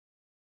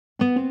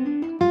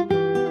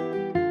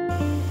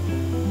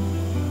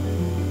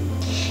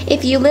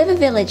If you live a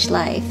village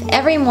life,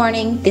 every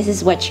morning this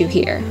is what you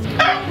hear.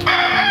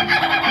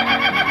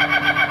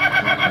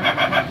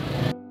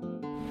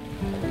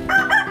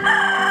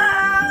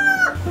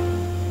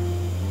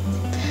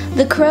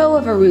 The crow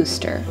of a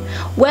rooster.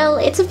 Well,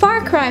 it's a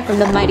far cry from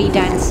the mighty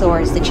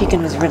dinosaurs the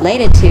chicken was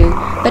related to,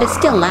 but it's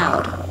still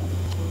loud.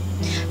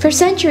 For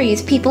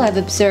centuries, people have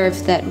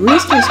observed that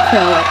roosters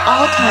crow at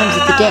all times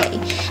of the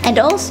day, and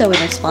also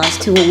in response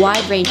to a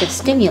wide range of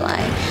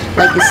stimuli,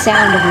 like the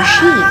sound of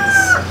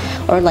machines,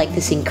 or like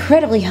this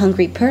incredibly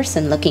hungry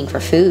person looking for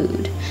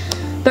food.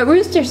 But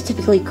roosters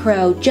typically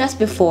crow just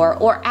before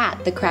or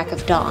at the crack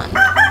of dawn.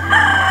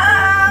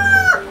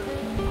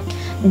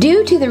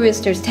 Due to the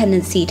rooster's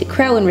tendency to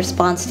crow in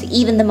response to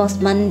even the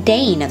most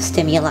mundane of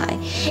stimuli,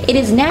 it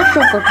is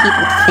natural for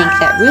people to think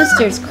that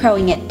roosters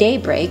crowing at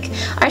daybreak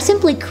are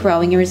simply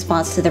crowing in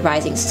response to the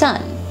rising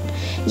sun.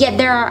 Yet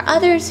there are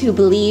others who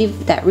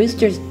believe that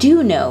roosters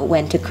do know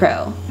when to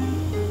crow.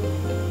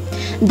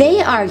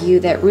 They argue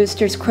that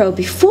roosters crow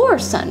before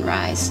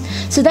sunrise,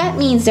 so that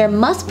means there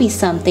must be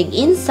something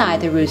inside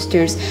the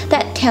roosters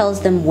that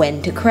tells them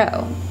when to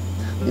crow.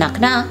 Knock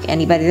knock,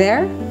 anybody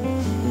there?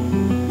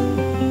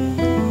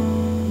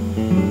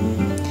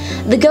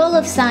 The goal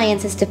of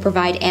science is to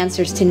provide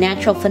answers to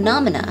natural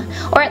phenomena,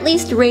 or at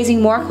least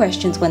raising more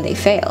questions when they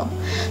fail.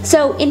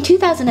 So, in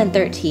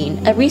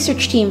 2013, a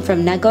research team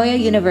from Nagoya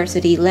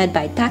University led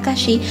by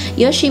Takashi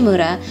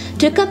Yoshimura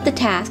took up the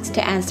tasks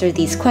to answer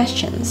these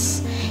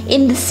questions.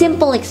 In the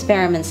simple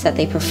experiments that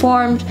they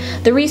performed,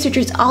 the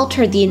researchers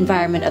altered the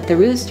environment of the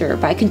rooster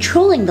by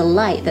controlling the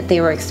light that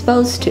they were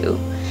exposed to.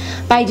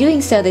 By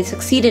doing so, they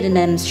succeeded in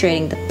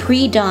demonstrating the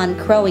pre-dawn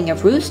crowing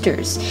of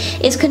roosters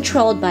is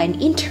controlled by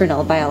an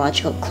internal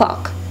biological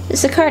clock, the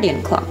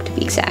circadian clock to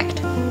be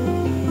exact.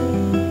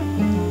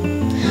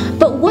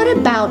 But what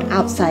about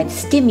outside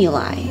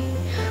stimuli?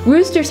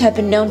 Roosters have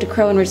been known to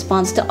crow in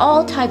response to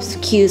all types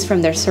of cues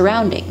from their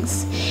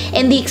surroundings.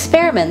 In the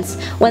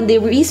experiments, when the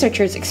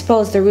researchers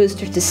exposed the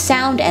roosters to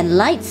sound and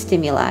light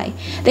stimuli,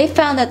 they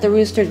found that the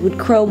roosters would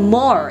crow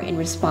more in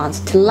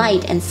response to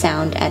light and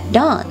sound at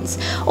dawns,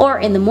 or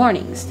in the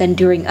mornings, than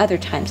during other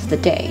times of the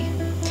day.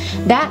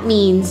 That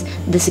means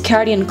the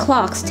circadian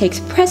clocks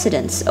takes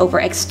precedence over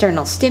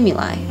external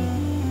stimuli.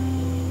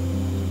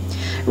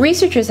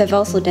 Researchers have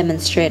also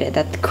demonstrated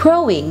that the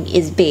crowing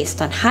is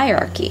based on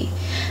hierarchy.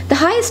 The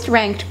highest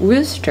ranked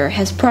rooster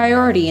has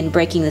priority in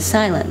breaking the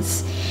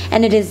silence,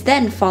 and it is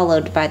then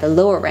followed by the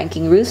lower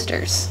ranking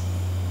roosters.